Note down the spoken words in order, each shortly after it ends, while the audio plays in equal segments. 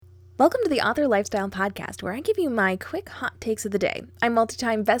Welcome to the Author Lifestyle Podcast, where I give you my quick hot takes of the day. I'm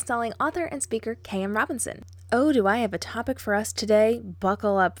multi-time best-selling author and speaker K.M. Robinson. Oh, do I have a topic for us today?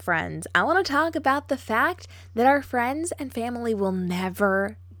 Buckle up, friends. I want to talk about the fact that our friends and family will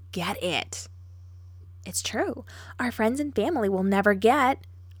never get it. It's true. Our friends and family will never get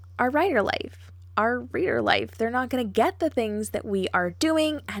our writer life, our reader life. They're not going to get the things that we are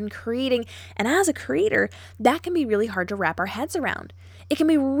doing and creating. And as a creator, that can be really hard to wrap our heads around. It can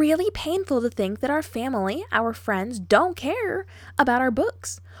be really painful to think that our family, our friends, don't care about our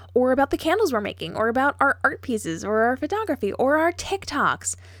books, or about the candles we're making, or about our art pieces, or our photography, or our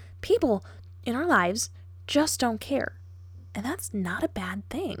TikToks. People in our lives just don't care. And that's not a bad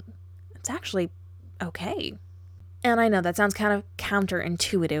thing. It's actually okay. And I know that sounds kind of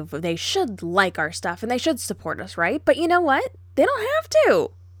counterintuitive. They should like our stuff and they should support us, right? But you know what? They don't have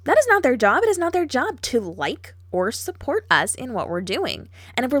to. That is not their job. It is not their job to like or support us in what we're doing.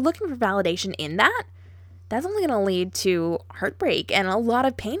 And if we're looking for validation in that, that's only going to lead to heartbreak and a lot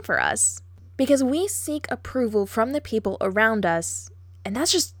of pain for us. Because we seek approval from the people around us, and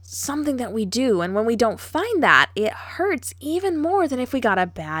that's just something that we do. And when we don't find that, it hurts even more than if we got a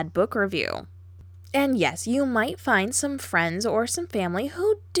bad book review. And yes, you might find some friends or some family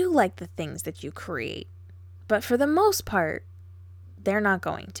who do like the things that you create. But for the most part, they're not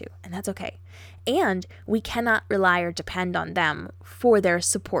going to, and that's okay. And we cannot rely or depend on them for their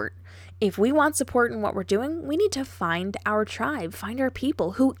support. If we want support in what we're doing, we need to find our tribe, find our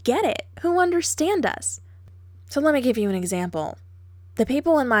people who get it, who understand us. So let me give you an example. The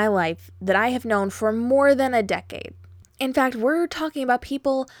people in my life that I have known for more than a decade. In fact, we're talking about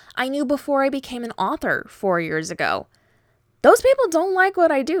people I knew before I became an author 4 years ago. Those people don't like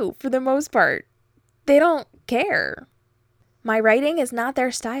what I do for the most part. They don't care. My writing is not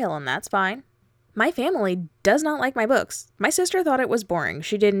their style, and that's fine. My family does not like my books. My sister thought it was boring.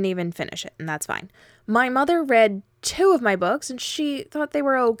 She didn't even finish it, and that's fine. My mother read 2 of my books, and she thought they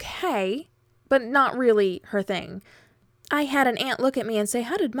were okay, but not really her thing. I had an aunt look at me and say,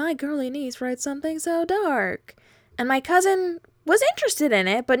 "How did my girly niece write something so dark?" And my cousin was interested in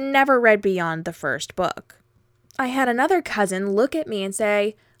it, but never read beyond the first book. I had another cousin look at me and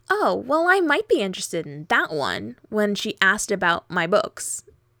say, "Oh, well, I might be interested in that one," when she asked about my books.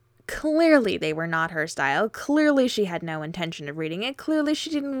 Clearly they were not her style. Clearly she had no intention of reading it. Clearly she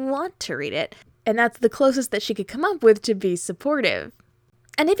didn't want to read it. And that's the closest that she could come up with to be supportive.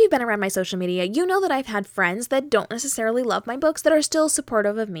 And if you've been around my social media, you know that I've had friends that don't necessarily love my books that are still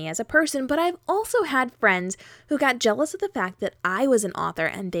supportive of me as a person, but I've also had friends who got jealous of the fact that I was an author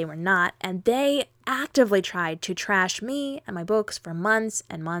and they were not, and they actively tried to trash me and my books for months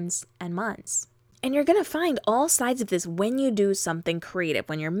and months and months. And you're going to find all sides of this when you do something creative,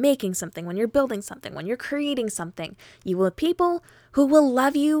 when you're making something, when you're building something, when you're creating something. You will have people who will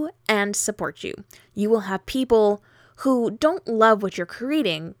love you and support you. You will have people who don't love what you're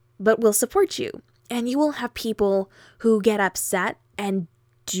creating, but will support you. And you will have people who get upset and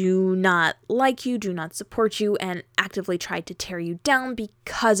do not like you, do not support you, and actively try to tear you down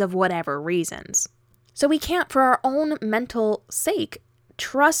because of whatever reasons. So we can't, for our own mental sake,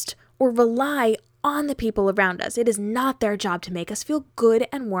 trust or rely on the people around us. It is not their job to make us feel good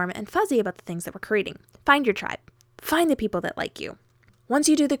and warm and fuzzy about the things that we're creating. Find your tribe. Find the people that like you. Once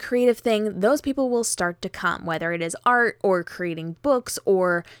you do the creative thing, those people will start to come, whether it is art or creating books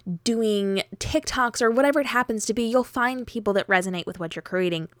or doing TikToks or whatever it happens to be. You'll find people that resonate with what you're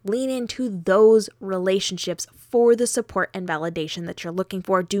creating. Lean into those relationships for the support and validation that you're looking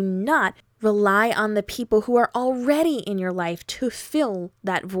for. Do not rely on the people who are already in your life to fill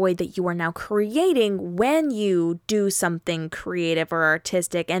that void that you are now creating when you do something creative or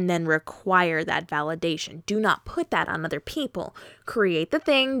artistic and then require that validation. Do not put that on other people. Create the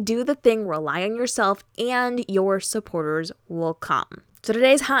thing, do the thing, rely on yourself, and your supporters will come. So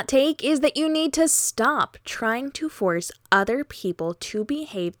today's hot take is that you need to stop trying to force other people to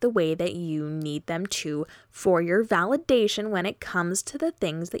behave the way that you need them to for your validation when it comes to the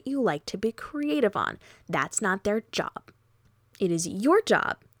things that you like to be creative on. That's not their job. It is your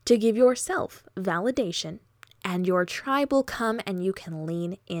job to give yourself validation, and your tribe will come and you can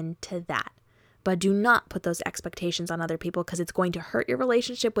lean into that. But do not put those expectations on other people, because it's going to hurt your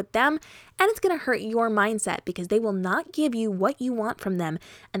relationship with them, and it's going to hurt your mindset because they will not give you what you want from them,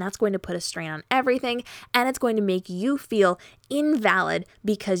 and that's going to put a strain on everything, and it's going to make you feel invalid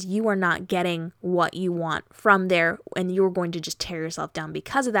because you are not getting what you want from there, and you're going to just tear yourself down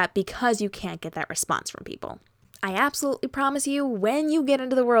because of that, because you can't get that response from people. I absolutely promise you, when you get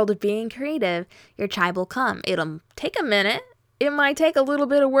into the world of being creative, your tribe will come. It'll take a minute. It might take a little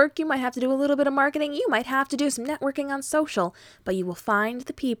bit of work. You might have to do a little bit of marketing. You might have to do some networking on social, but you will find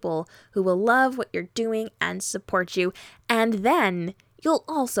the people who will love what you're doing and support you. And then you'll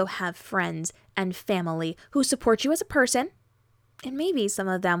also have friends and family who support you as a person. And maybe some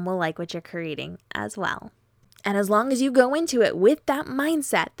of them will like what you're creating as well. And as long as you go into it with that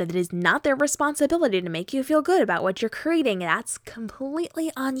mindset that it is not their responsibility to make you feel good about what you're creating, that's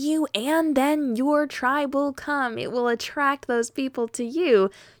completely on you. And then your tribe will come. It will attract those people to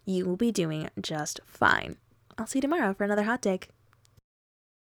you. You will be doing just fine. I'll see you tomorrow for another hot take.